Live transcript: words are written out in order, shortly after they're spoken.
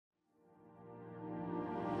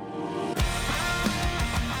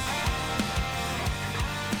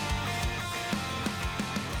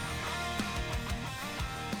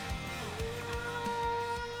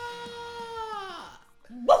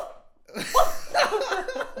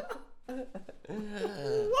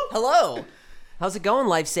Hello. How's it going,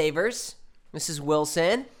 lifesavers? This is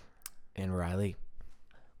Wilson. And Riley.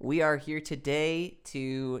 We are here today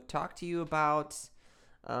to talk to you about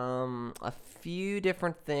a few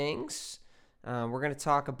different things. We're going to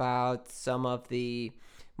talk about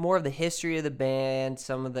more of the history of the band,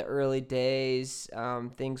 some of the early days,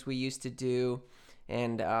 things we used to do,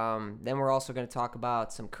 and then we're also going to talk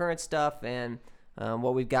about some current stuff and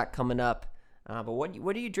what we've got coming up. But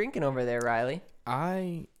what are you drinking over there, Riley?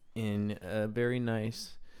 I, in a very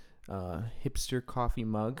nice hipster coffee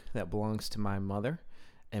mug that belongs to my mother,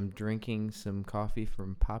 am drinking some coffee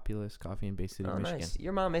from Populous Coffee in Bay City, Michigan. Nice.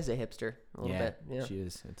 Your mom is a hipster a little bit. Yeah, she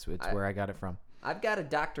is. It's where I got it from. I've got a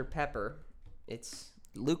Dr. Pepper. It's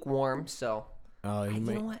lukewarm, so Oh, you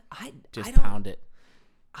know what? I don't pound it.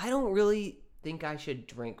 I don't really think I should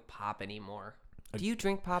drink pop anymore. Do you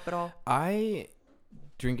drink pop at all? I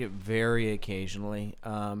drink it very occasionally,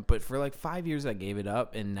 but for like 5 years I gave it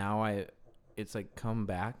up, and now it's like come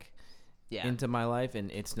back into my life,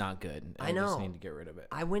 and it's not good. I know. Just need to get rid of it.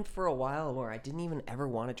 I went for a while where I didn't even ever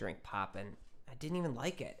want to drink pop, and I didn't even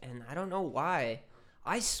like it, and I don't know why.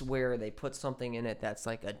 I swear they put something in it that's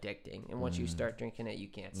like addicting, and once you start drinking it, you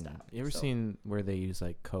can't stop. You ever seen where they use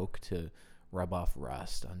like Coke to rub off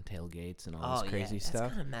rust on tailgates and all this crazy stuff? That's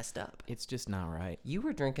kind of messed up. It's just not right. You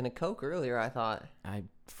were drinking a Coke earlier, I thought. I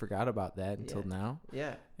forgot about that until now.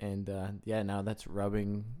 Yeah. And now that's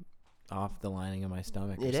rubbing off the lining of my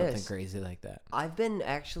stomach or It something is. crazy like that. I've been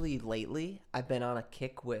lately on a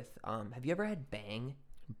kick with, have you ever had Bang?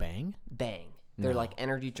 Bang? Bang. They're No. like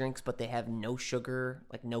energy drinks, but they have no sugar,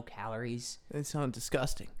 like no calories. It sounds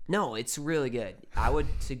disgusting. No, it's really good. I would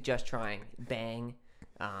suggest trying Bang.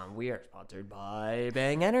 We are sponsored by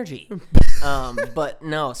Bang Energy. But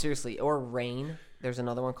no, seriously. Or Rain. There's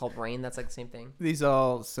another one called Rain. That's like the same thing. These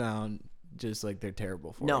all sound just like they're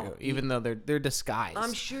terrible for you, even though they're disguised.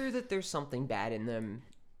 I'm sure that there's something bad in them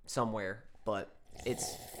somewhere, but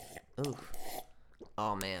it's... Ooh.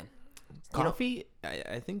 Oh, man. Coffee,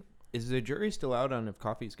 I think... Is the jury still out on if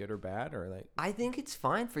coffee's good or bad, or like? I think it's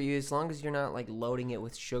fine for you as long as you're not like loading it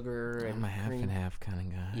with sugar and I'm a half cream. and half kind of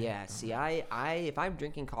guy. Yeah, see, I if I'm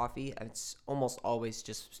drinking coffee, it's almost always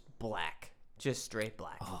just black, just straight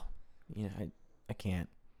black. Oh, I can't.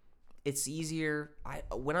 It's easier.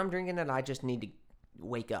 When I'm drinking it, I just need to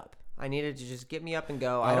wake up. I need it to just get me up and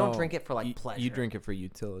go. I don't drink it for like pleasure. You drink it for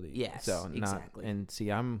utility. Yes, so exactly. And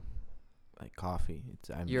see, I'm like coffee.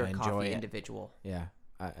 You're I a enjoy coffee it. individual. Yeah.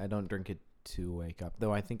 I don't drink it to wake up,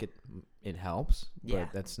 though I think it helps, but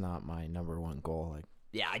that's not my number one goal. Like,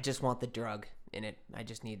 yeah, I just want the drug in it. I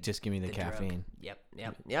just need just give me the caffeine. Drug.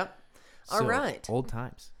 Yep. All right. Old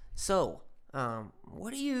times. So,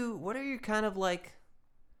 what are your kind of like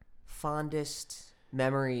fondest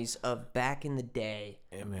memories of back in the day?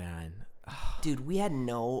 Hey, man, dude, we had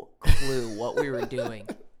no clue what we were doing.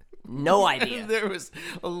 No idea. There was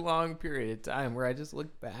a long period of time where I just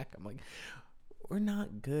looked back. I'm like, we're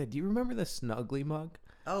not good. Do you remember the Snuggly Mug?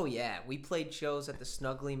 Oh, yeah. We played shows at the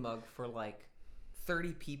Snuggly Mug for like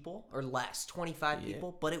 30 people or less, 25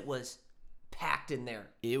 people, but it was packed in there.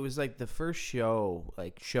 It was like the first show,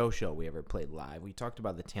 like show we ever played live. We talked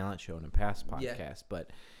about the talent show in a past podcast,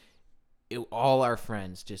 but all our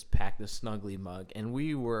friends just packed the Snuggly Mug, and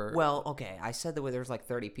we were... Well, okay, I said that there was like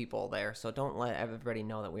 30 people there, so don't let everybody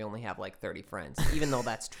know that we only have like 30 friends, even though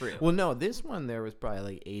that's true. Well, no, this one there was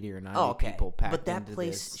probably like 80 or 90 people packed but that into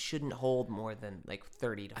place this. shouldn't hold more than like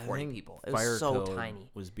 30 to 40 people. It Fire was so code tiny.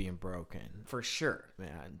 Was being broken. For sure.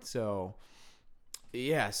 Man, so...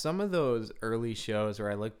 Yeah, some of those early shows where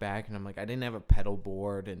I look back and I'm like, I didn't have a pedal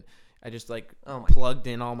board, and I just like plugged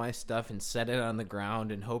in all my stuff and set it on the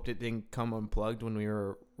ground and hoped it didn't come unplugged when we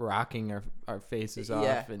were rocking our faces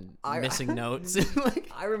off and missing notes.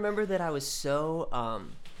 I remember that I was so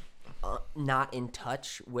not in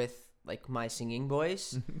touch with like my singing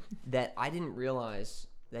voice that I didn't realize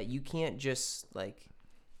that you can't just like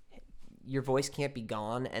your voice can't be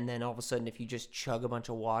gone, and then all of a sudden if you just chug a bunch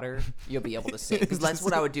of water you'll be able to sing, because that's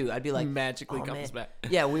what I would do. I'd be like, magically comes back.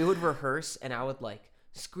 Yeah, we would rehearse and I would like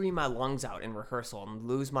scream my lungs out in rehearsal and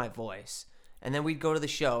lose my voice, and then we'd go to the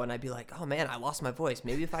show and I'd be like, oh man, I lost my voice.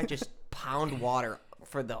 Maybe if I just pound water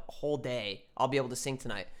for the whole day I'll be able to sing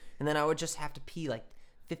tonight. And then I would just have to pee like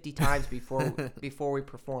 50 times before we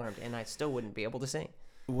performed, and I still wouldn't be able to sing.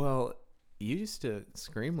 Well, you used to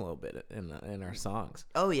scream a little bit in our songs.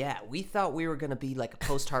 Oh yeah, we thought we were gonna be like a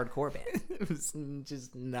post-hardcore band. It was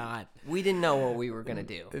just not. We didn't know what we were gonna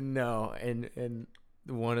do. No, and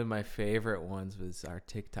one of my favorite ones was our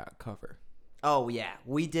TikTok cover. Oh yeah,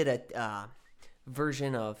 we did a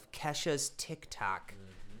version of Kesha's TikTok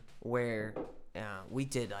where we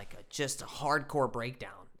did like just a hardcore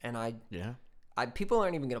breakdown, and I people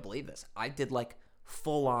aren't even gonna believe this. I did like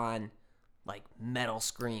full on like metal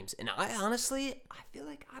screams, and I feel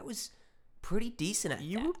like I was pretty decent at that.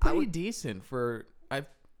 You were pretty decent for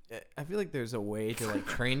I feel like there's a way to like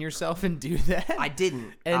train yourself and do that. I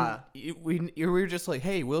didn't, and we were just like,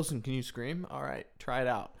 hey Wilson, can you scream? All right, try it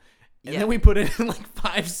out. And yeah. then we put it in like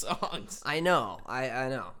 5 songs. I know.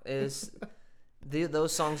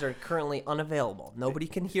 Those songs are currently unavailable. Nobody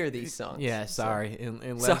can hear these songs. Yeah, sorry.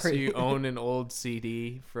 Unless you own an old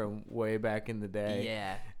CD from way back in the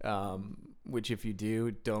day. Yeah. Which if you do,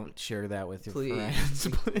 don't share that with your Please. friends.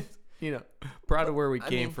 You know, proud of where we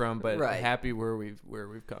came from, but right. happy where we've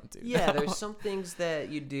come to. Yeah, now. there's some things that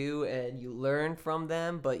you do and you learn from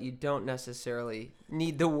them, but you don't necessarily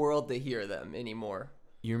need the world to hear them anymore.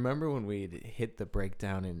 You remember when we hit the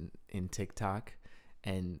breakdown in TikTok,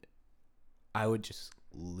 and I would just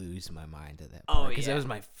lose my mind at that part because that was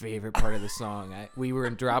my favorite part of the song. We were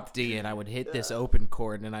in drop D, and I would hit this open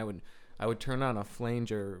chord, and I would turn on a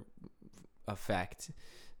flanger effect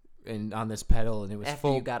and on this pedal, and it was after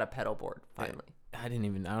full. You got a pedal board finally. I don't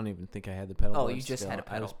even think I had the pedal. Oh, board you just still. had a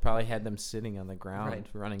pedal. I probably had them sitting on the ground, right.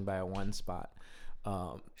 running by a one spot.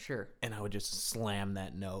 Sure. And I would just slam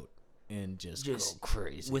that note and just go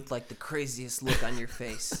crazy with like the craziest look on your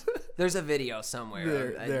face. There's a video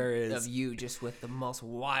somewhere there is of you just with the most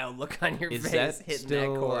wild look on your face. That hitting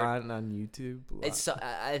still that chord. on YouTube? It's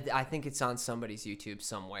I think it's on somebody's YouTube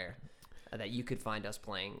somewhere that you could find us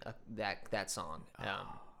playing that song.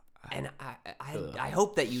 And I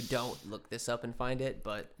hope that you don't look this up and find it,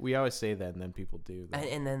 but we always say that, and then people do.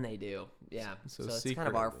 And then they do, yeah. So it's kind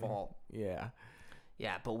of our fault. Yeah.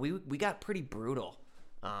 But we got pretty brutal.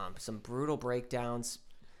 Some brutal breakdowns.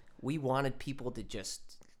 We wanted people to just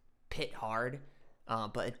pit hard,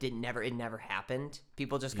 but it never happened.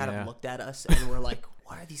 People just kind of looked at us and were like,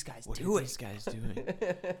 "What are these guys doing? What are these guys doing?"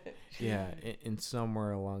 Yeah, and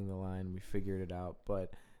somewhere along the line we figured it out,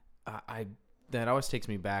 but that always takes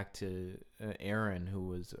me back to Aaron, who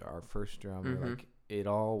was our first drummer. Mm-hmm. Like, it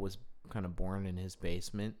all was kind of born in his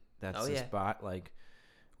basement. That's the spot. Like,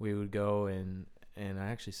 we would go and I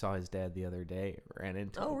actually saw his dad the other day, ran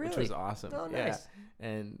into him, which was awesome. Oh, nice. Yeah.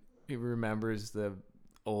 And he remembers the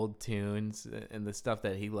old tunes and the stuff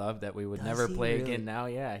that he loved that we would never play again now.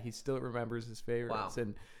 Yeah, he still remembers his favorites. Wow.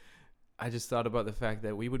 And I just thought about the fact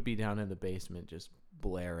that we would be down in the basement just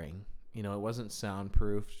blaring. You know, it wasn't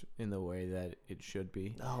soundproofed in the way that it should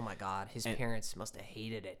be. Oh, my God. His parents must have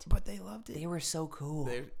hated it. But they loved it. They were so cool.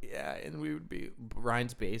 And we would be...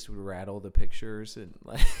 Ryan's bass would rattle the pictures and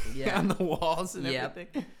like on the walls and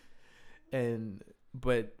everything.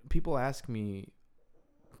 But people ask me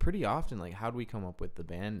pretty often, like, how do we come up with the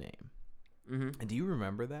band name? Mm-hmm. And do you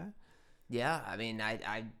remember that? Yeah. I mean,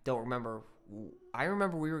 I don't remember. I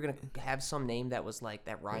remember we were going to have some name that was like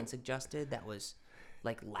that Ryan suggested that was...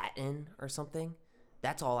 like Latin or something.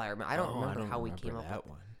 That's all I remember. I don't remember how we came up with that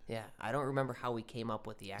one. Yeah, I don't remember how we came up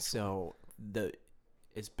with the actual. So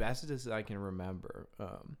as best as I can remember,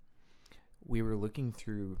 we were looking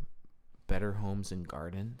through Better Homes and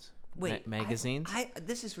Gardens magazines.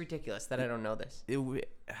 This is ridiculous that I don't know this.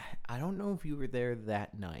 I don't know if you were there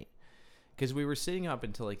that night because we were sitting up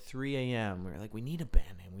until like 3 a.m. We were like, we need a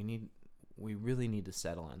band name. We really need to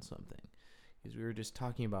settle on something. Because we were just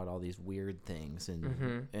talking about all these weird things,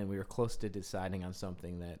 and we were close to deciding on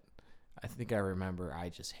something that I think I remember I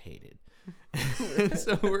just hated.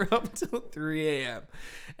 So we're up till 3 a.m.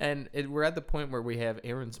 And we're at the point where we have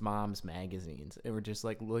Aaron's mom's magazines, and we're just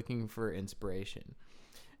like looking for inspiration.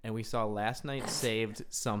 And we saw Last Night Saved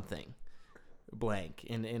something blank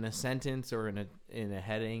in a sentence or in a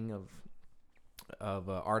heading of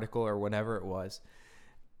an article or whatever it was.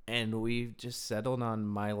 And we just settled on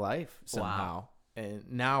My Life somehow. Wow. And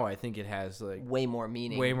now I think it has like way more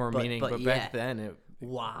meaning. But back then it...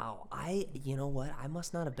 Wow. You know what? I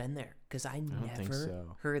must not have been there because I never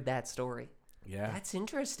heard that story. Yeah. That's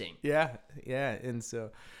interesting. Yeah. Yeah. And so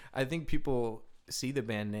I think people see the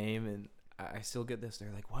band name and I still get this.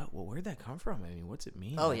 They're like, what? Well, where'd that come from? I mean, what's it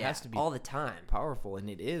mean? Oh, it has to be all the time. Powerful. And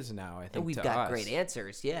it is now, I think, and we've got great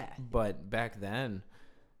answers. Yeah. But back then...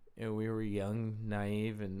 we were young,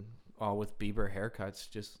 naive, and all with Bieber haircuts,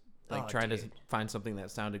 just like trying to find something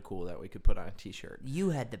that sounded cool that we could put on a T-shirt.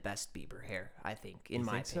 You had the best Bieber hair, I think, in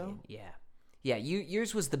my opinion. So? Yeah.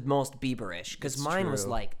 Yours was the most Bieber-ish because mine was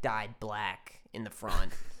like dyed black in the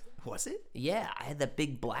front. Was it? Yeah, I had that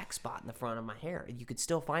big black spot in the front of my hair. You could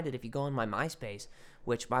still find it if you go on my MySpace,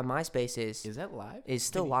 which my MySpace Is that live? is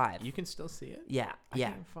still live. You can still see it? Yeah, I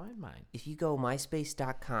yeah. can't find mine. If you go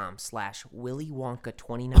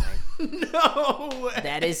myspace.com/WillyWonka29. No way.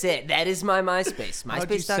 That is it. That is my MySpace.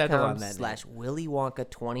 How'd you settle on that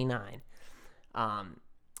myspace.com/WillyWonka29. I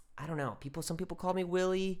don't know. Some people call me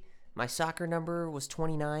Willie. My soccer number was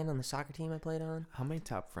 29 on the soccer team I played on. How many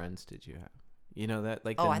top friends did you have? You know that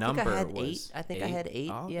the I number think I had was 8. I think I had 8.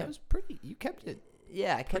 Oh, yeah. That was pretty. You kept it.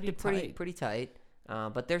 Yeah, I kept it pretty tight.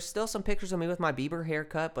 But there's still some pictures of me with my Bieber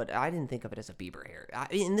haircut, but I didn't think of it as a Bieber hair.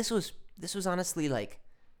 And this was honestly like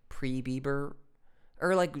pre-Bieber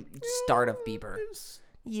or like start of Bieber.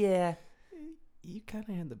 Yeah. You kind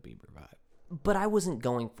of had the Bieber vibe. But I wasn't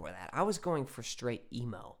going for that. I was going for straight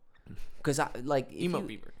emo. Cuz I like emo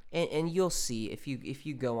Bieber. And you'll see if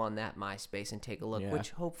you go on that MySpace and take a look,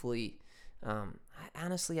 which hopefully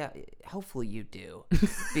hopefully you do,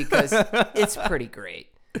 because it's pretty great.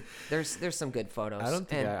 There's some good photos. I don't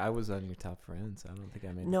think I was on your top friends. I don't think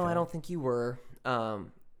I made. No, I don't think you were.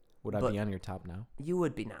 Would I be on your top now? You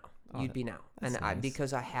would be now. You'd be now, and nice.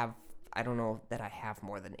 Because I don't know that I have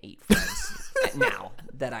more than 8 friends now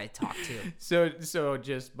that I talk to. So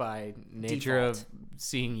just by nature of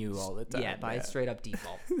seeing you all the time. Yeah, by straight up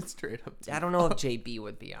default. Straight up default. I don't know if JB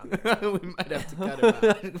would be on there. We might have to cut him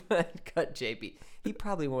out. Cut JB. He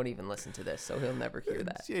probably won't even listen to this, so he'll never hear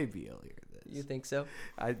that. JB will hear this. You think so?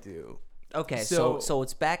 I do. Okay, so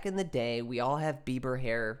it's back in the day. We all have Bieber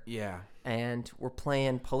hair. Yeah. And we're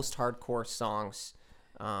playing post-hardcore songs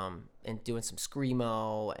and doing some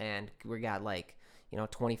screamo, and we got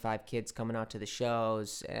 25 kids coming out to the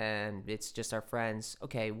shows, and it's just our friends.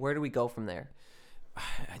 Okay, where do we go from there?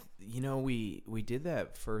 We did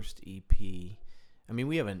that first EP. I mean,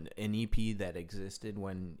 we have an EP that existed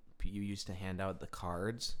when you used to hand out the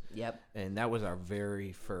cards. Yep. And that was our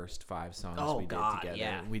very first 5 songs we did together.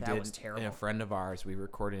 Yeah, that was terrible. And a friend of ours, we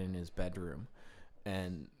recorded in his bedroom,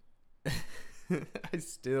 and I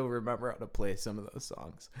still remember how to play some of those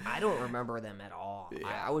songs. I don't remember them at all. Yeah.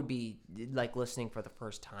 I would be listening for the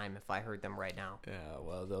first time if I heard them right now. Yeah,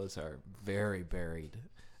 well, those are very buried.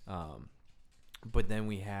 But then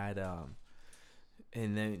we had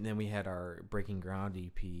and then we had our Breaking Ground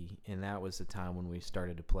EP, and that was the time when we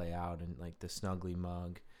started to play out, and the Snuggly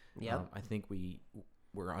Mug. Yep. I think we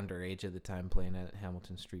were underage at the time playing at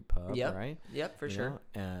Hamilton Street Pub, right? Yep, for sure.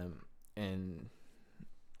 And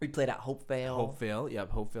we played at Hopevale.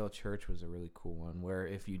 Yep, Hopevale Church was a really cool one, where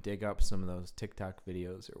if you dig up some of those TikTok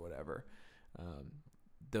videos or whatever,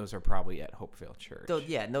 those are probably at Hopevale Church.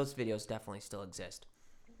 And those videos definitely still exist.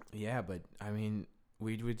 Yeah, but I mean,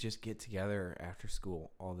 we would just get together after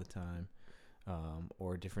school all the time,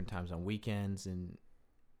 or different times on weekends in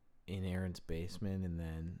Aaron's basement, and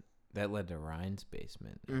then that led to Ryan's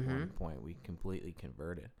basement. At one point, we completely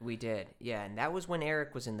converted. We did, yeah, and that was when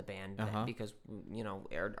Eric was in the band, because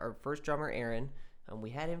our first drummer Aaron, we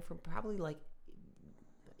had him for probably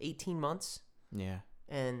 18 months. Yeah,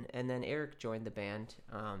 and then Eric joined the band.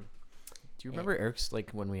 Do you remember Eric's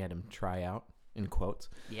when we had him try out? In quotes.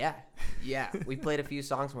 Yeah. We played a few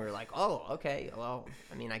songs and we were like, oh, okay. Well,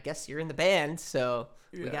 I mean, I guess you're in the band, so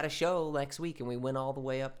we got a show next week, and we went all the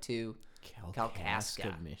way up to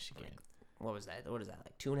Kalkaska, Michigan. What was that? What is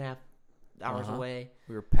that? 2.5 hours away?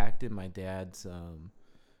 We were packed in my dad's.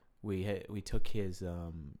 We took his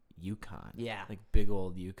Yukon. Yeah. Big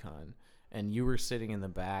old Yukon, and you were sitting in the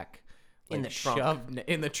back. In the trunk.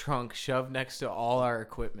 In the trunk, shoved next to all our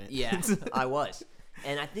equipment. Yeah, I was.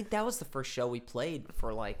 And I think that was the first show we played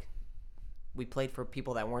for, we played for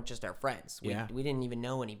people that weren't just our friends. We didn't even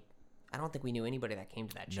know any. I don't think we knew anybody that came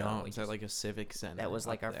to that show. No, it was at a civic center. That was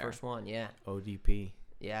our first one, yeah. ODP.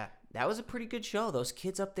 Yeah, that was a pretty good show. Those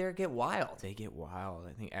kids up there get wild. They get wild.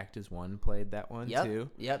 I think Act As One played that one too.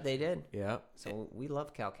 Yep, they did. Yep. So we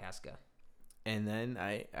love Kalkaska. And then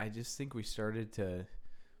I just think we started to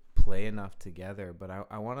play enough together, but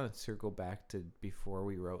I want to circle back to before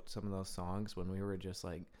we wrote some of those songs, when we were just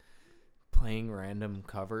playing random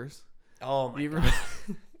covers. Oh my god.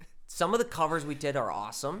 Some of the covers we did are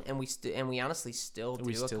awesome, and we honestly still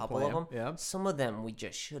do a couple of them. Yeah. Some of them we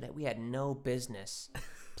just we had no business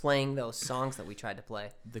playing those songs that we tried to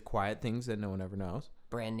play. The Quiet Things That No One Ever Knows.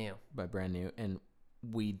 Brand New. By Brand New. And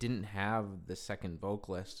we didn't have the second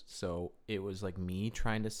vocalist, so it was me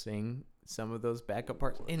trying to sing some of those backup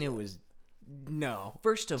parts, and it was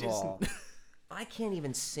First of all, I can't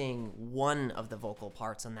even sing one of the vocal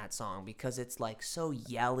parts on that song because it's so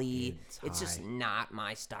yelly. It's just not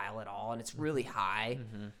my style at all, and it's really high.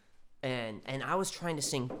 And I was trying to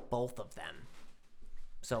sing both of them,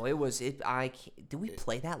 So it was it. Did we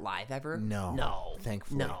play that live ever? No,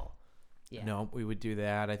 thankfully, no. Yeah. No, we would do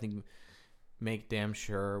that. I think make damn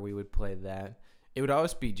sure we would play that. It would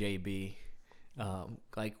always be JB.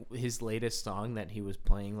 Like his latest song that he was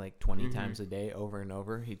playing like 20 times a day over and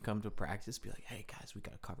over. He'd come to practice, be like, "Hey guys, we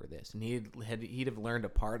gotta cover this," and he'd have learned a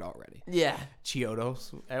part already. Yeah.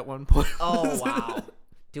 Chiodos at one point. Oh wow.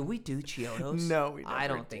 Did we do Chiodos? No, we never I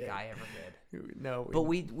don't did. think I ever did. No, But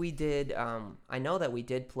we did. I know that we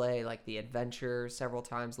did play like the Adventure several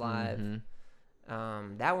times live.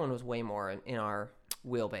 That one was way more in our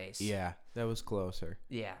wheelbase. Yeah, that was closer.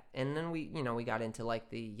 Yeah, and then we got into like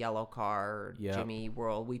the Yellow Car, Jimmy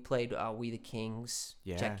World. We played We the Kings,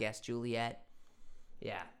 Check Yes Juliet.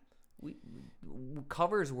 Yeah,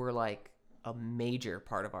 covers were like a major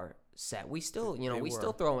part of our set. We still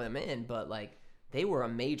still throw them in, but like they were a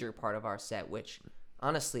major part of our set, which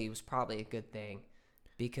honestly was probably a good thing.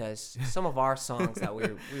 Because some of our songs that we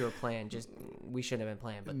were playing, we shouldn't have been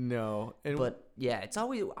playing. But no, but yeah,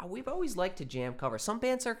 we've always liked to jam covers. Some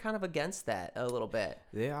bands are kind of against that a little bit.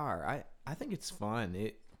 They are. I think it's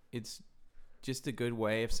fun. It's just a good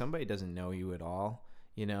way if somebody doesn't know you at all,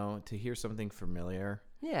 to hear something familiar.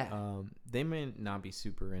 Yeah. They may not be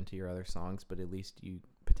super into your other songs, but at least you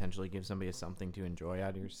potentially give somebody something to enjoy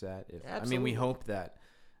out of your set. I mean, we hope that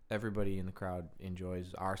everybody in the crowd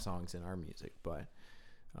enjoys our songs and our music, but.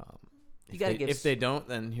 If they don't,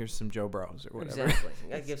 then here's some Joe Bros or whatever. Exactly. You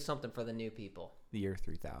gotta give something for the new people. The Year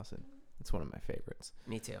 3000. It's one of my favorites.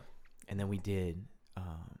 Me too. And then we did.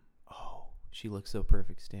 She Looks So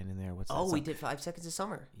Perfect Standing There. What's that song? We did 5 Seconds of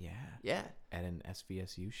Summer. Yeah. Yeah. At an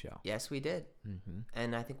SVSU show. Yes, we did. Mm-hmm.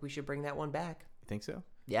 And I think we should bring that one back. You think so?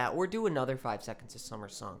 Yeah, or do another 5 Seconds of Summer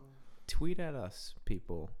song. Tweet at us,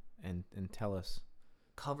 people, and tell us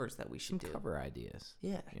covers that we should do. Cover ideas.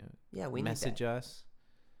 Yeah. Yeah, we message us.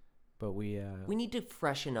 But we need to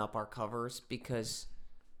freshen up our covers because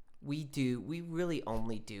we really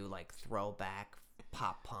only do like throwback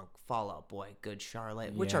pop punk, Fall Out Boy, Good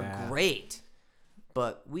Charlotte, which are great.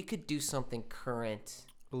 But we could do something current.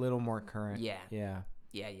 A little more current. Yeah. Yeah.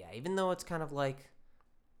 Yeah. Even though it's kind of like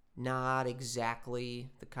not exactly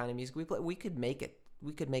the kind of music we play, we could make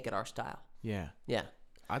it our style. Yeah. Yeah.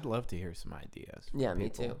 I'd love to hear some ideas. Yeah, me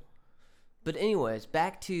too. But anyways,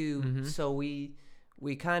 back to so we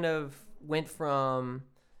kind of went from,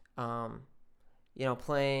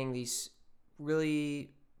 playing these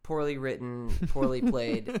really poorly written, poorly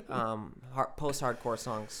played post-hardcore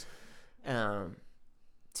songs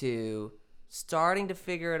to starting to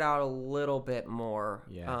figure it out a little bit more.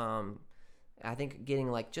 Yeah. I think getting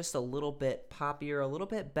like just a little bit poppier, a little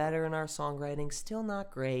bit better in our songwriting, still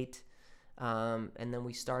not great. And then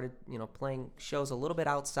we started, playing shows a little bit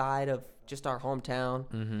outside of just our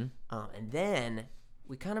hometown. And then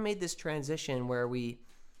we kind of made this transition where we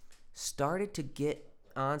started to get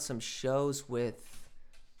on some shows with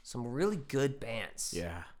some really good bands.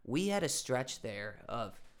 Yeah. We had a stretch there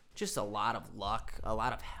of just a lot of luck, a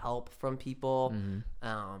lot of help from people.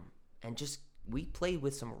 And just we played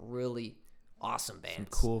with some really awesome bands. Some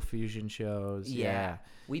cool fusion shows. Yeah.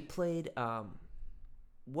 We played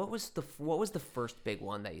what was the first big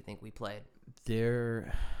one that you think we played?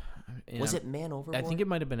 Was it Man Overboard? I think it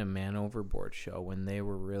might have been a Man Overboard show when they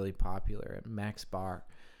were really popular at Max Bar.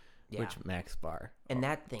 Yeah. Which Max Bar. And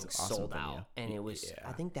that thing awesome sold venue. out. And it was,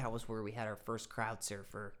 I think that was where we had our first crowd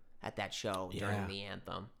surfer at that show during the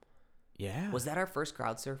anthem. Yeah. Was that our first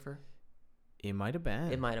crowd surfer? It might have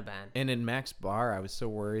been. It might have been. And in Max Bar, I was so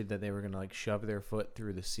worried that they were going to like shove their foot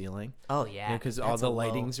through the ceiling. Oh, yeah. Because all the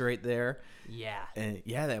lighting's right there. Yeah. And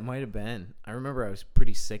yeah, that might have been. I remember I was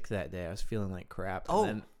pretty sick that day. I was feeling like crap. Oh.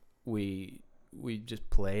 And then we just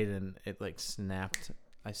played and it like snapped.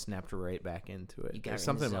 I snapped right back into it. There's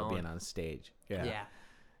something about being on stage. Yeah.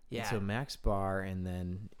 Yeah. And so Max Bar, and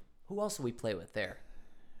then who else did we play with there?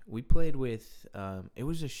 We played with it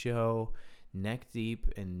was a show. Neck Deep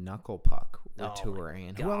and Knuckle Puck were touring.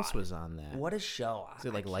 And who else was on that? What a show. Is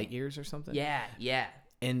it like Light Years or something? Yeah.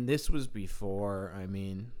 And this was before,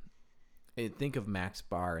 think of Max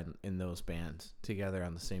Bar and those bands together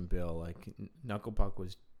on the same bill. Like Knuckle Puck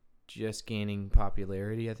was just gaining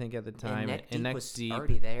popularity, I think, at the time. And Neck Deep was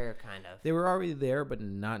already there, kind of. They were already there, but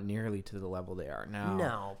not nearly to the level they are now.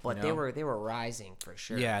 No, but they were rising for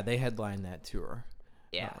sure. Yeah, they headlined that tour.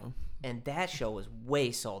 Yeah. And that show was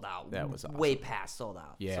way sold out. That was awesome. Way past sold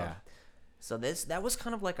out. Yeah. So that was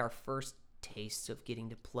kind of like our first taste of getting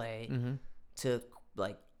to play to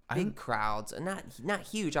like big crowds, and not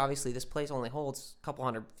huge. Obviously, this place only holds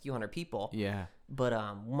a few hundred people. Yeah. But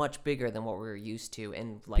much bigger than what we were used to,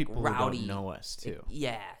 and like people rowdy. Who don't know us too.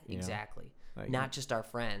 Yeah, exactly. Like, not just our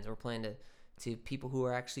friends. We're playing to people who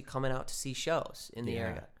are actually coming out to see shows in the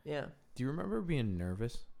area. Yeah. Do you remember being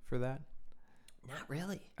nervous for that? Not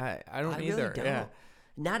really. I don't I either. Really don't. Yeah.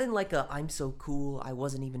 Not in like a I'm so cool, I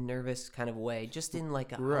wasn't even nervous kind of way. Just in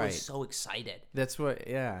like I was so excited. That's what.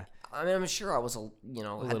 Yeah. I mean, I'm sure I was, had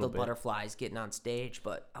the bit. butterflies getting on stage,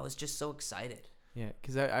 but I was just so excited. Yeah,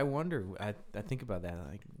 because I wonder. I think about that,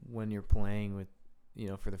 like when you're playing with,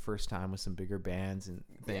 for the first time with some bigger bands and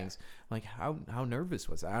things. Like how nervous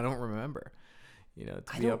was I? I don't remember.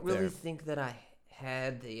 I don't really think that I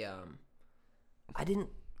had the. I didn't.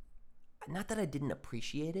 Not that I didn't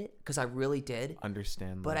appreciate it, because I really did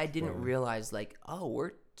understand. But I didn't realize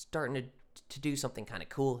we're starting to do something kind of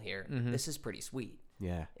cool here. Mm-hmm. This is pretty sweet.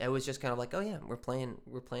 Yeah. It was just kind of like, oh yeah, we're playing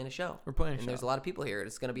a show. And there's a lot of people here.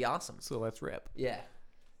 It's gonna be awesome. So let's rip. Yeah.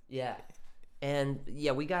 And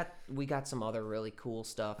we got some other really cool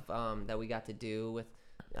stuff that we got to do with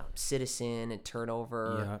Citizen and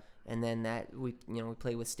Turnover. Yeah. And then that we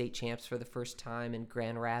played with state champs for the first time in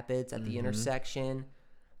Grand Rapids at the intersection.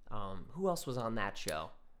 Who else was on that show?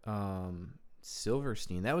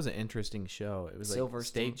 Silverstein. That was an interesting show. It was like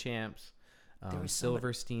state champs.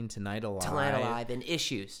 Silverstein, Tonight Alive, and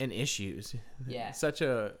Issues. Yeah. Such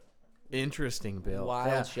a interesting bill.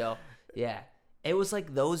 Wild show. Yeah. It was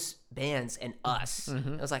like those bands and us.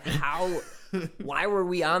 Mm-hmm. It was like, why were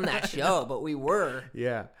we on that show? But we were.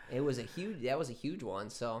 Yeah. That was a huge one.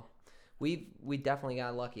 So we definitely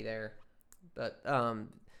got lucky there. But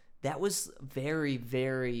that was very,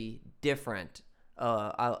 very different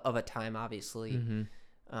of a time, obviously.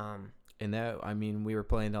 Mm-hmm. And that, I mean, we were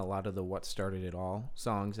playing a lot of the What Started It All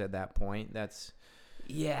songs at that point. That's...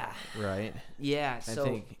 Yeah. Right? Yeah.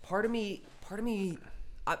 So part of me,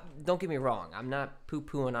 don't get me wrong, I'm not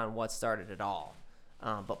poo-pooing on What Started It All.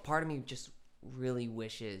 But part of me just really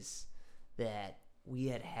wishes that we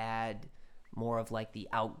had more of like the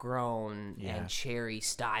Outgrown and Cherry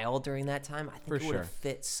style during that time. I think it would have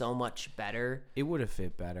fit so much better. It would have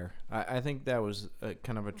fit better. I think that was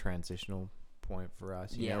kind of a transitional point for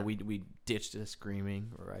us. You know, we ditched the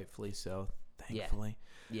screaming, rightfully so, thankfully.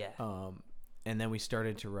 Yeah. And then we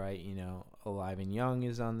started to write, Alive and Young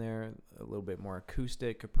is on there, a little bit more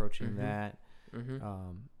acoustic, approaching that. Mm-hmm.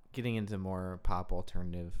 Getting into more pop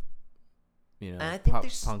alternative, and I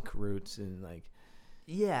think punk roots and like...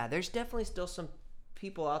 Yeah, there's definitely still some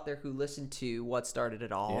people out there who listen to What Started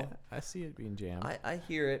It All. Yeah, I see it being jammed. I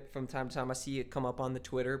hear it from time to time. I see it come up on the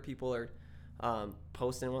Twitter. People are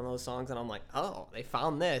posting one of those songs, and I'm like, oh, they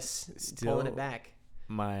found this. Pulling it back.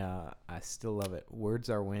 I still love it. Words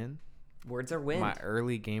Are Wind. Words Are Wind. My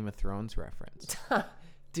early Game of Thrones reference.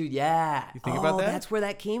 Dude, yeah. You think about that? That's where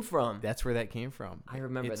that came from. I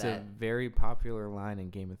remember it's that. It's a very popular line in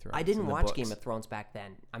Game of Thrones. I didn't watch Game of Thrones back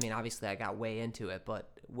then. I mean, obviously, I got way into it, but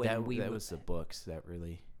that was the books that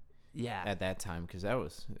really... Yeah. At that time, because that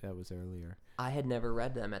was earlier. I had never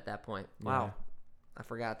read them at that point. Wow. Yeah. I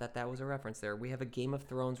forgot that was a reference there. We have a Game of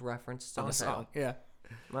Thrones reference song. Yeah.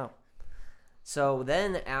 Wow. So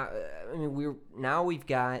then, we've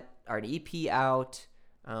got our EP out.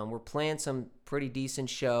 We're playing some pretty decent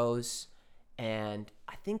shows, and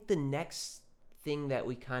I think the next thing that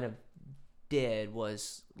we kind of did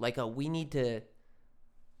was like, we need to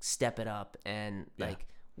step it up, and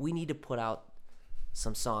we need to put out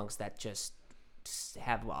some songs that just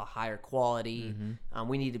have a higher quality. Mm-hmm.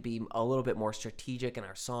 We need to be a little bit more strategic in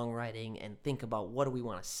our songwriting and think about what do we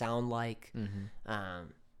want to sound like. Mm-hmm.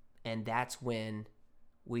 And that's when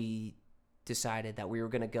we decided that we were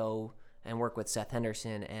going to go and work with Seth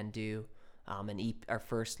Henderson and do our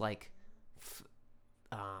first I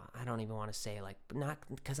don't even want to say not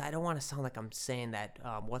because I don't want to sound like I'm saying that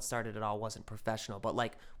What Started It All wasn't professional, but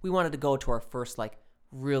we wanted to go to our first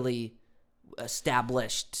really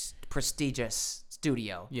established prestigious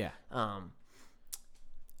studio. Yeah.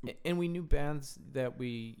 And we knew bands that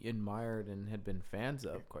we admired and had been fans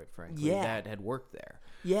of, quite frankly, that had worked there.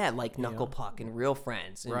 Yeah, like Knuckle Puck and Real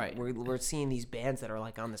Friends. And right. We're seeing these bands that are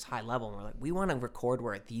on this high level, and we're like, we want to record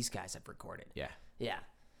where these guys have recorded. Yeah. Yeah.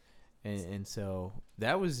 And so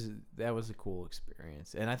that was a cool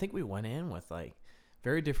experience. And I think we went in with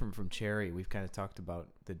very different from Cherry. We've kind of talked about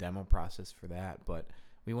the demo process for that, but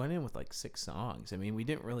we went in with 6 songs. I mean, we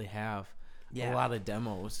didn't really have a lot of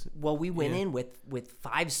demos. Well, we went in with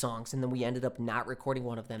 5 songs, and then we ended up not recording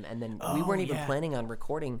one of them, and then we weren't even planning on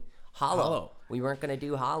recording Hollow. We weren't going to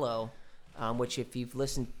do Hollow, which if you've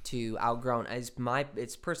listened to Outgrown,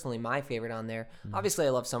 it's personally my favorite on there. Mm-hmm. Obviously, I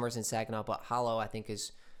love Summers in Saginaw, but Hollow I think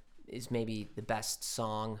is maybe the best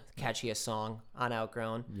song, catchiest song on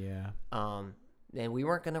Outgrown. Yeah. And we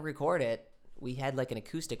weren't going to record it. We had an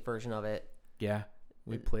acoustic version of it. Yeah.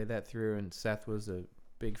 We played that through, and Seth was a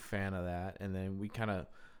big fan of that. And then we kind of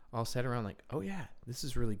all sat around like, oh yeah, this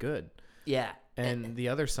is really good. Yeah. And the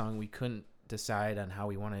other song, we couldn't decide on how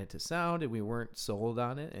we wanted it to sound, and we weren't sold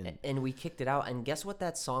on it. And we kicked it out. And guess what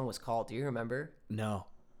that song was called? Do you remember? No.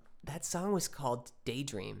 That song was called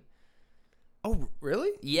Daydream. Oh,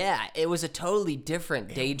 really? Yeah, it was a totally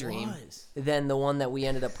different Daydream than the one that we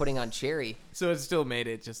ended up putting on Cherry. So it still made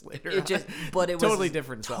it just later. But it was totally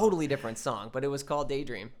different song, but it was called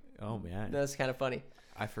Daydream. Oh man, That's kind of funny.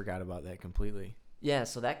 I forgot about that completely. Yeah,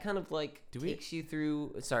 so that kind of like takes you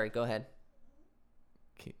through. Sorry, go ahead.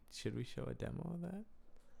 Should we show a demo of that?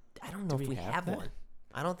 I don't know if we have one.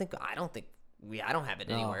 I don't have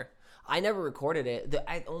it anywhere. I never recorded it. The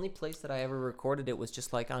only place that I ever recorded it was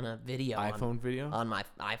just like on a video. Video? On my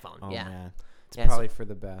iPhone, oh, yeah. Man. It's probably for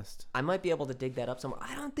the best. I might be able to dig that up somewhere.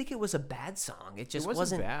 I don't think it was a bad song. It just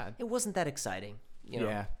wasn't bad. It wasn't that exciting.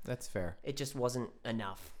 Yeah, that's fair. It just wasn't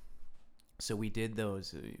enough. So we did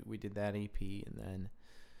those. We did that EP, and then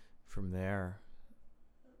from there,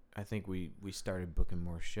 I think we started booking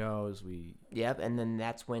more shows. Yep, and then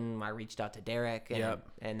that's when I reached out to Derek,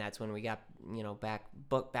 and that's when we got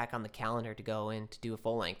booked back on the calendar to go in to do a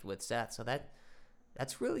full length with Seth. So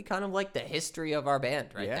that's really kind of like the history of our band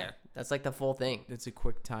there. That's like the full thing. It's a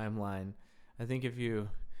quick timeline. I think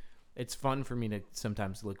it's fun for me to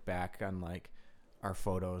sometimes look back on like our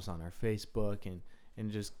photos on our Facebook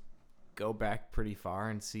and just go back pretty far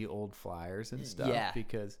and see old flyers and stuff. Yeah,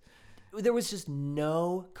 because there was just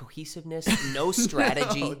no cohesiveness, no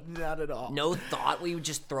strategy. No, not at all. No thought. We would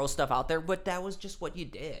just throw stuff out there, but that was just what you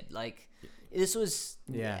did. Like, this was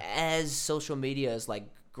as social media is like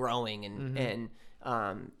growing and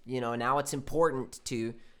now it's important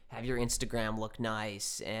to have your Instagram look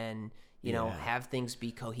nice and have things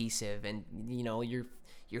be cohesive and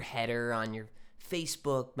your header on your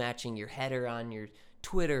Facebook matching your header on your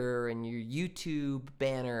Twitter and your YouTube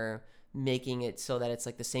banner, making it so that it's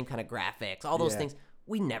like the same kind of graphics, all those things.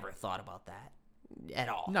 We never thought about that at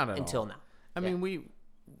all. Not at until all. now. I mean,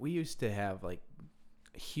 we used to have like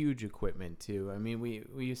huge equipment too. I mean, we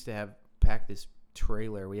used to pack this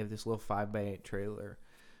trailer. We have this little 5x8 trailer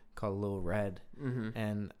called Little Red,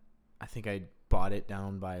 and I think I bought it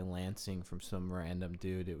down by Lansing from some random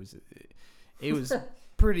dude. It was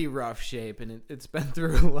pretty rough shape, and it's been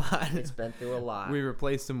through a lot. It's been through a lot. We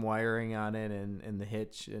replaced some wiring on it and the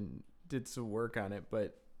hitch and did some work on it,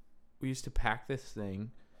 but we used to pack this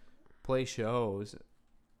thing, play shows,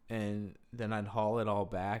 and then I'd haul it all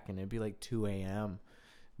back, and it'd be like 2 a.m.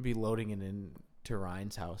 I'd be loading it into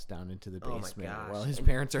Ryan's house down into the basement while his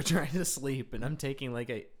parents are trying to sleep, and I'm taking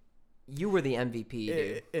like you were the MVP,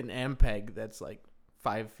 dude. An Ampeg that's like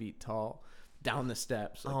 5 feet tall down the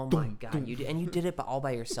steps. Like, oh my God. You did it all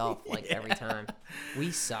by yourself, like every time.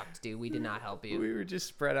 We sucked, dude. We did not help you. We were just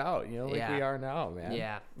spread out, like we are now, man.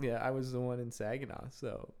 Yeah. Yeah, I was the one in Saginaw,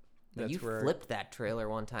 so that's you flipped that trailer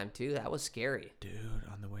one time too. That was scary. Dude,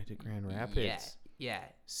 on the way to Grand Rapids. Yeah.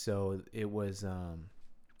 So it was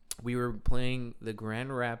we were playing the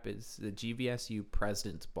Grand Rapids, the GVSU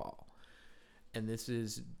President's Ball. And this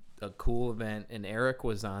is a cool event, and Eric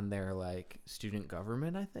was on there like student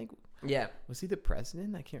government, I think. Yeah. Was he the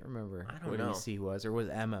president? I can't remember. I don't know. What EC was, or was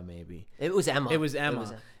Emma maybe? It was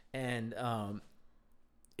Emma. And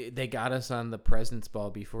they got us on the President's Ball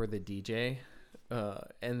before the DJ.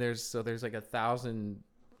 And there's like 1,000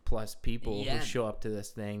 plus people who show up to this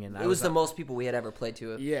thing, and it was the most people we had ever played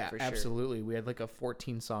to. Yeah, for sure. Absolutely. We had like a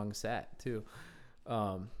 14-song set too.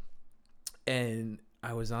 And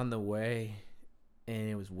I was on the way, and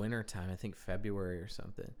it was wintertime, I think February or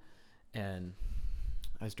something, and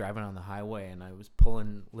I was driving on the highway, and I was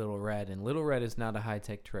pulling Little Red, and Little Red is not a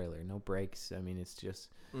high-tech trailer, no brakes. I mean, it's just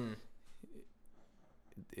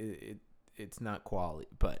it's not quality,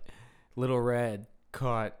 but Little Red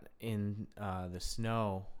caught in the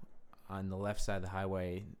snow on the left side of the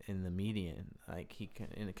highway in the median. Like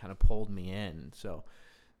it kind of pulled me in. So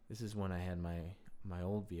this is when I had my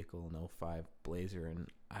old vehicle, an 05 Blazer, and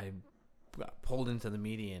I got pulled into the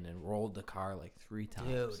median and rolled the car like 3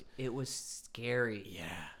 times. Dude, it was scary. Yeah.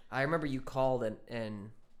 I remember you called and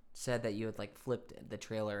said that you had like flipped the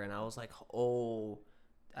trailer, and I was like, oh,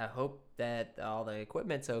 I hope that all the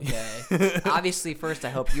equipment's okay. Obviously, first, I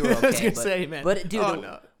hope you were okay. I was going to say, man. But, dude,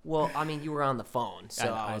 no. Well, I mean, you were on the phone,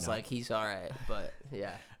 so I was know. like, he's all right. But,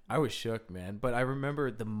 yeah. I was shook, man. But I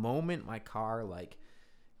remember the moment my car, like,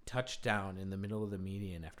 touched down in the middle of the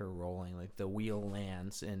median after rolling, like, the wheel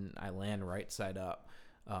lands, and I land right side up.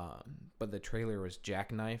 But the trailer was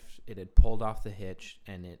jackknifed. It had pulled off the hitch,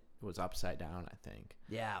 and it was upside down, I think.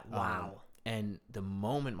 Yeah, wow. And the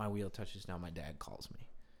moment my wheel touches down, my dad calls me.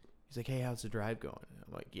 He's like, hey, how's the drive going? And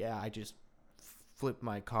I'm like, yeah, I just flipped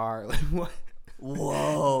my car. Like what?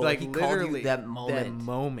 Whoa! Like he literally called you that moment. That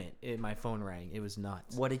moment, my phone rang. It was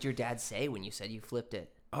nuts. What did your dad say when you said you flipped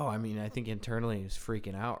it? Oh, I mean, I think internally he was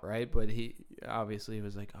freaking out, right? But he obviously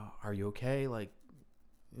was like, "Oh, are you okay? Like,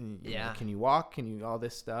 yeah, can you walk? Can you all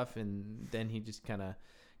this stuff?" And then he just kind of,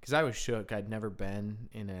 because I was shook. I'd never been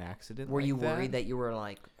in an accident. Were you worried that you were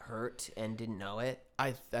like hurt and didn't know it?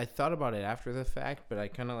 I thought about it after the fact, but I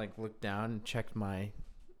kind of like looked down and checked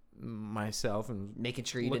myself and making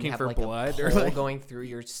sure you looking didn't have for like blood a or hole like, going through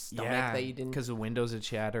your stomach that you didn't. Because the windows had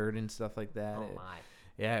shattered and stuff like that. Oh my!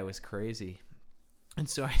 Yeah, it was crazy. And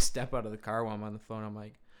so I step out of the car while I'm on the phone. I'm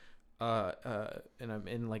like, and I'm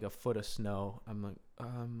in like a foot of snow. I'm like,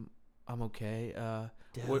 I'm okay.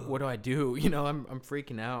 What do I do? You know, I'm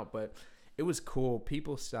freaking out, but it was cool.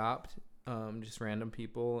 People stopped, just random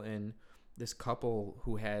people, and this couple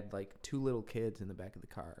who had like 2 little kids in the back of the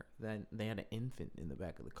car. Then they had an infant in the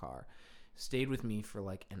back of the car. Stayed with me for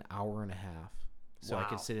like an hour and a half, so I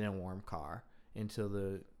could sit in a warm car until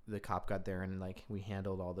the cop got there and like we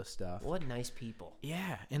handled all the stuff. What nice people.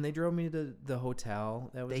 Yeah, and they drove me to the hotel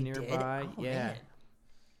that was nearby. Oh, yeah. Man.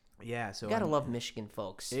 Yeah, so you gotta love Michigan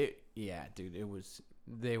folks. Yeah, dude,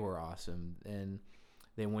 they were awesome, and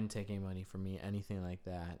they wouldn't take any money from me, anything like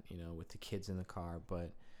that, you know, with the kids in the car.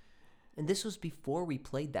 And this was before we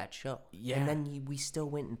played that show. Yeah. And then we still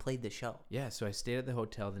went and played the show. Yeah, so I stayed at the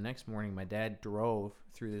hotel. The next morning, my dad drove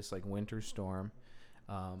through this like winter storm,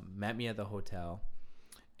 met me at the hotel,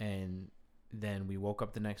 and then we woke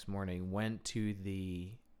up the next morning, went to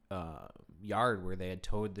the yard where they had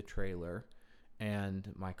towed the trailer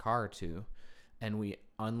and my car to, and we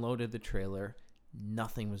unloaded the trailer.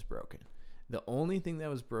 Nothing was broken. The only thing that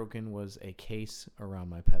was broken was a case around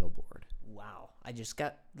my pedal board. Wow. I just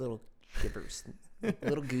got little shivers,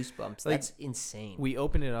 little goosebumps. Like, that's insane. We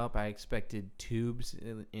opened it up. I expected tubes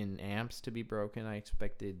in amps to be broken. I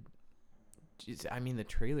expected, the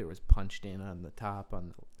trailer was punched in on the top.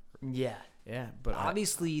 Yeah. But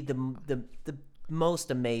obviously the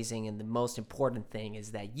most amazing and the most important thing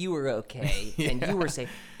is that you were okay and you were safe.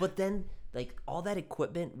 But then, like, all that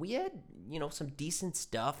equipment, we had, some decent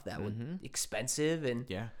stuff that was expensive, and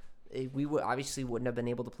we obviously wouldn't have been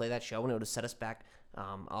able to play that show, and it would have set us back.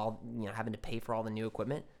 Having to pay for all the new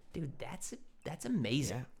equipment, dude. That's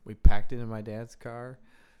amazing. Yeah, we packed it in my dad's car,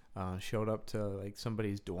 showed up to like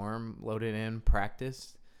somebody's dorm, loaded in,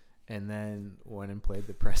 practiced, and then went and played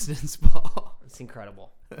the President's Ball. It's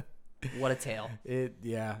incredible. What a tale. It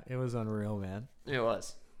was unreal, man. It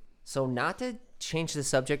was. So not to change the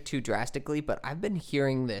subject too drastically, but I've been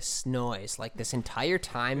hearing this noise like this entire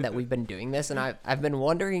time that we've been doing this, and I've been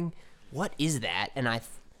wondering, what is that? And I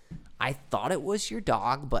thought it was your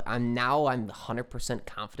dog, but I'm 100%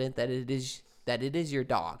 confident that it is your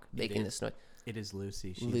dog making this noise. It is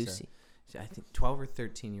Lucy. She's Lucy. I think 12 or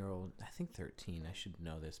 13-year-old. I think 13. I should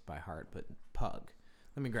know this by heart, but pug.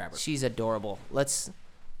 Let me grab her. She's adorable. Let's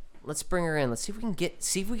bring her in. Let's see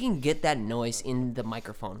if we can get that noise in the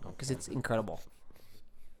microphone, because it's incredible.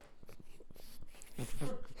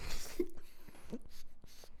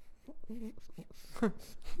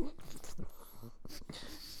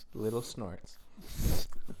 Little snorts.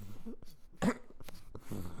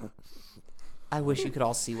 I wish you could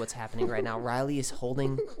all see what's happening right now. Riley is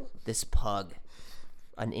holding this pug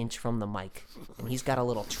an inch from the mic, and he's got a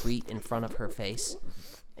little treat in front of her face,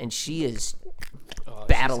 and she is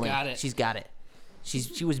battling. She's got it.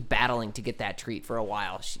 She was battling to get that treat for a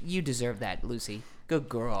while. You deserve that, Lucy. Good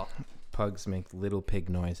girl. Pugs make little pig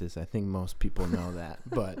noises. I think most people know that,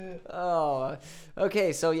 but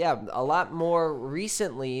okay. So yeah, a lot more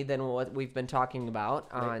recently than what we've been talking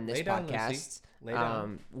about on this podcast.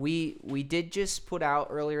 We did just put out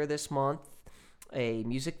earlier this month a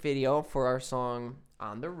music video for our song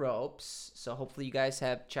 "On the Ropes." So hopefully you guys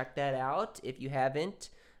have checked that out. If you haven't,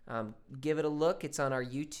 give it a look. It's on our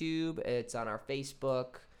YouTube. It's on our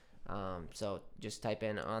Facebook. So just type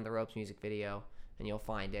in "On the Ropes" music video and you'll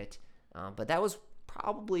find it. But that was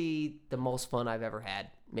probably the most fun I've ever had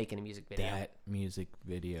making a music video. That music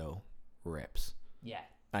video rips. Yeah.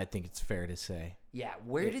 I think it's fair to say. Yeah.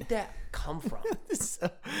 Where did that come from?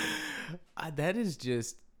 That is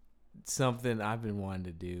just something I've been wanting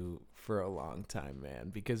to do for a long time, man.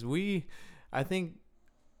 Because I think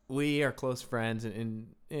we are close friends,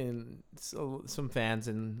 and so some fans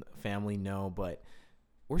and family know, but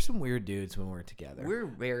we're some weird dudes when we're together. We're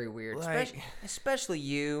very weird, like, especially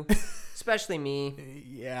you, especially me.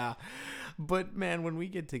 Yeah, but man, when we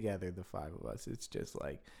get together, the 5 of us, it's just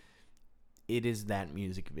like, it is that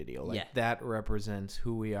music video. Like that represents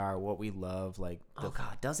who we are, what we love. Like,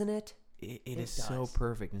 God, doesn't it? It is so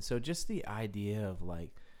perfect. And so just the idea of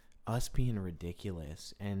like us being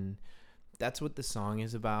ridiculous. And that's what the song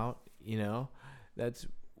is about, you know? That's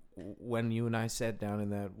when you and I sat down in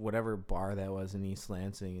that whatever bar that was in East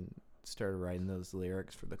Lansing and started writing those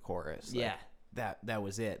lyrics for the chorus. Yeah. That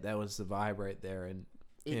was it. That was the vibe right there. And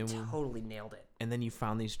totally nailed it. And then you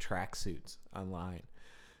found these tracksuits online.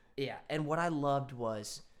 Yeah, and what I loved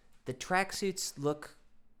was the tracksuits look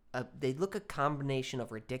a combination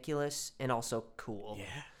of ridiculous and also cool.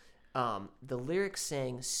 Yeah. The lyrics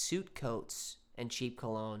saying suit coats and cheap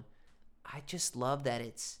cologne. I just love that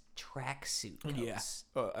it's tracksuit coats. Yeah.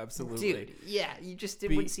 Oh, absolutely. Dude, yeah, you just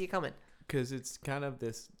wouldn't see it coming. Because it's kind of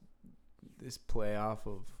this play off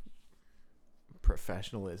of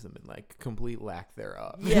professionalism and like complete lack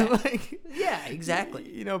thereof. Yeah. Yeah, exactly.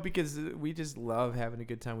 You know, because we just love having a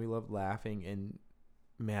good time. We love laughing. And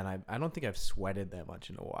man, I don't think I've sweated that much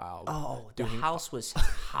in a while. Oh, the house was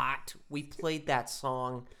hot. We played that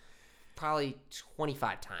song probably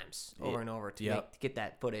 25 times over and over to get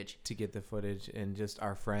that footage. To get the footage and just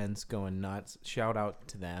our friends going nuts. Shout out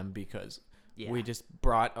to them because we just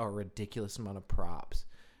brought a ridiculous amount of props.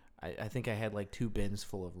 I think I had like 2 bins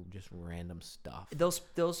full of just random stuff.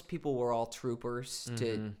 Those people were all troopers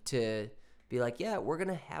to be like, yeah, we're going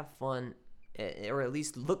to have fun, or at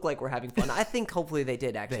least look like we're having fun. I think hopefully they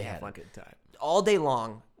did actually have fun. A good time. All day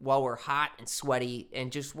long while we're hot and sweaty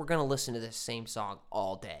and just we're going to listen to this same song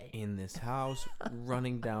all day. In this house,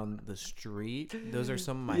 running down the street. Those are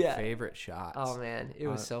some of my favorite shots. Oh, man. It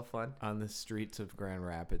was so fun. On the streets of Grand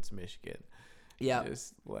Rapids, Michigan. Yeah.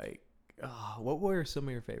 Just like, what were some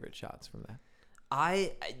of your favorite shots from that?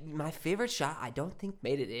 My favorite shot, I don't think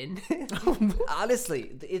made it in.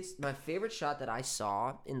 Honestly, it's my favorite shot that I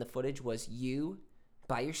saw in the footage was you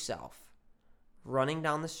by yourself running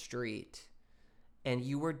down the street, and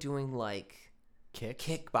you were doing like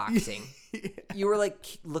kickboxing. Yeah. You were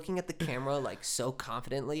like looking at the camera like so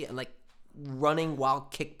confidently and like running while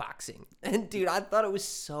kickboxing. And dude, I thought it was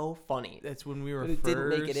so funny. That's when we were first didn't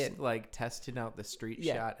make it in. Like testing out the street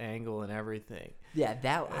shot angle and everything. Yeah,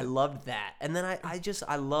 I loved that. And then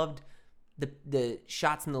I loved the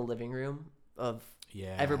shots in the living room of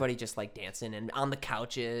everybody just like dancing and on the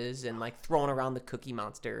couches and like throwing around the Cookie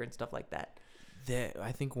Monster and stuff like that.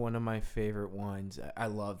 I think one of my favorite ones, I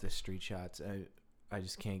love the street shots. I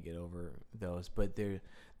just can't get over those. But they're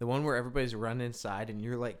the one where everybody's running inside and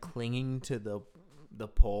you're like clinging to the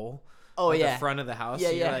pole. Oh, the front of the house.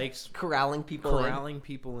 Yeah, like corralling people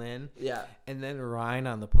in. Yeah. And then Ryan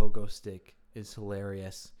on the pogo stick is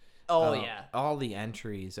hilarious. Oh, yeah. All the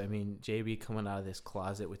entries. I mean, JB coming out of this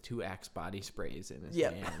closet with 2 Axe body sprays in his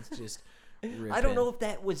hands. Just ripping. I don't know if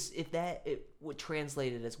that would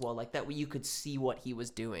translate it as well, like that way you could see what he was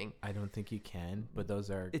doing. I don't think you can, but those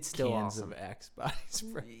are still cans awesome. of Axe body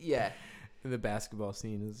spray. Yeah. The basketball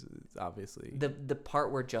scene is obviously the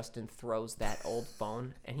part where Justin throws that old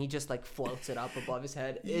phone and he just like floats it up above his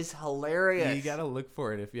head is hilarious. You gotta look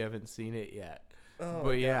for it if you haven't seen it yet. Oh,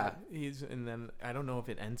 but yeah, and then I don't know if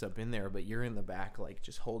it ends up in there, but you're in the back like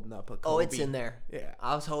just holding up a Kobe. Oh, it's in there. Yeah,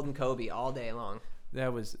 I was holding Kobe all day long.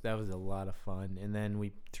 That was a lot of fun. And then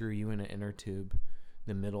we threw you in an inner tube in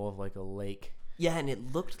the middle of like a lake. Yeah, and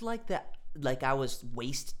it looked like that, like I was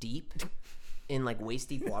waist deep in like waist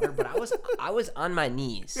deep water, but I was on my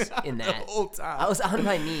knees in that the whole time. I was on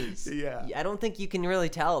my knees. Yeah, I don't think you can really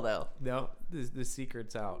tell though. No, the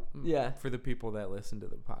secret's out. Yeah, for the people that listen to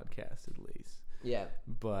the podcast at least. Yeah,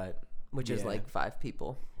 but which is like 5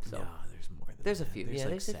 people. So no, there's more than there's that. a few. There's yeah,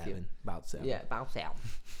 like there's 7. a few. About 7. Yeah, about 7.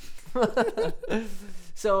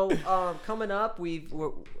 So coming up, we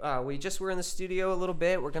just were in the studio a little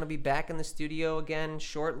bit. We're gonna be back in the studio again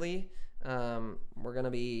shortly. We're gonna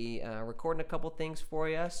be recording a couple things for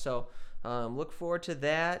you. So look forward to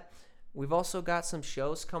that. We've also got some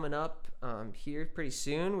shows coming up here pretty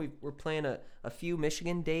soon. We're playing a few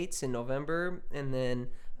Michigan dates in November, and then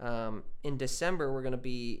in December we're going to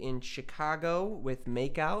be in Chicago with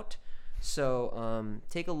Makeout. So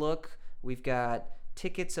take a look. We've got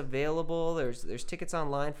tickets available. There's tickets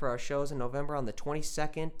online for our shows in November on the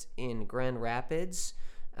 22nd in Grand Rapids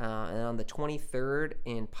and on the 23rd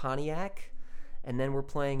in Pontiac. And then we're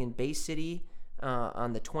playing in Bay City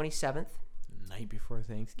on the 27th. The night before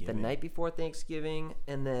Thanksgiving.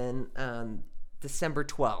 And then December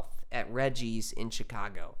 12th at Reggie's in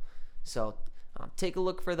Chicago. So take a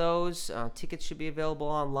look for those. Tickets should be available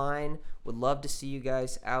online. Would love to see you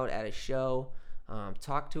guys out at a show.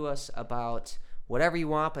 Talk to us about whatever you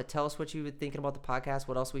want, but tell us what you've been thinking about the podcast,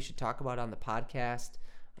 what else we should talk about on the podcast.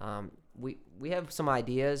 We have some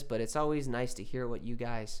ideas, but it's always nice to hear what you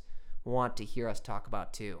guys want to hear us talk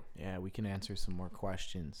about too. Yeah, we can answer some more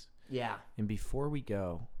questions. Yeah. And before we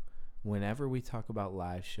go, whenever we talk about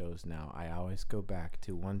live shows now, I always go back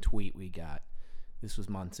to one tweet we got. This was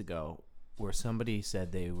months ago, where somebody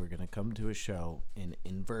said they were going to come to a show and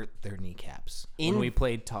invert their kneecaps when we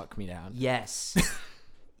played Talk Me Down. Yes.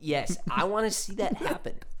 Yes. I want to see that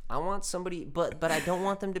happen. I want somebody, but I don't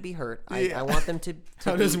want them to be hurt. I want them to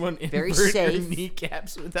How be does one very invert their safe.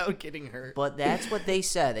 kneecaps without getting hurt? But that's what they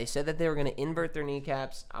said. They said that they were going to invert their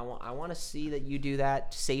kneecaps. I want to see that you do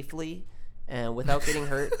that safely and without getting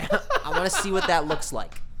hurt. I want to see what that looks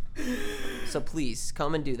like. So please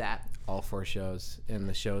come and do that. All 4 shows and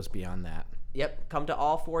the shows beyond that. Yep, come to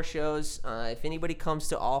all 4 shows. If anybody comes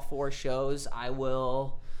to all 4 shows, I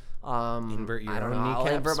will invert your own I'll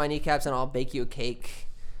kneecaps? invert my kneecaps and I'll bake you a cake.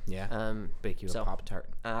 Yeah. Bake you a Pop-Tart.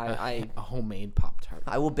 A homemade Pop-Tart.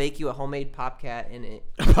 I will bake you a homemade Pop-Cat and a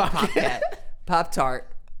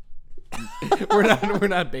Pop-Tart. We're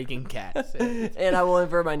not baking cats. And I will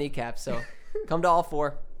invert my kneecaps. So come to all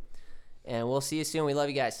 4. And we'll see you soon. We love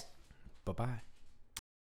you guys. Bye-bye.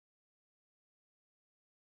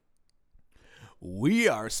 We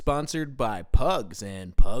are sponsored by Pugs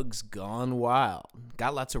and Pugs Gone Wild.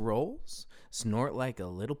 Got lots of rolls? Snort like a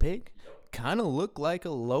little pig? Kind of look like a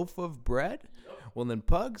loaf of bread? Well, then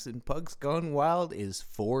Pugs and Pugs Gone Wild is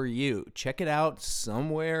for you. Check it out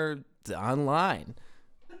somewhere online.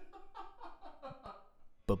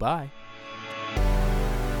 Bye-bye.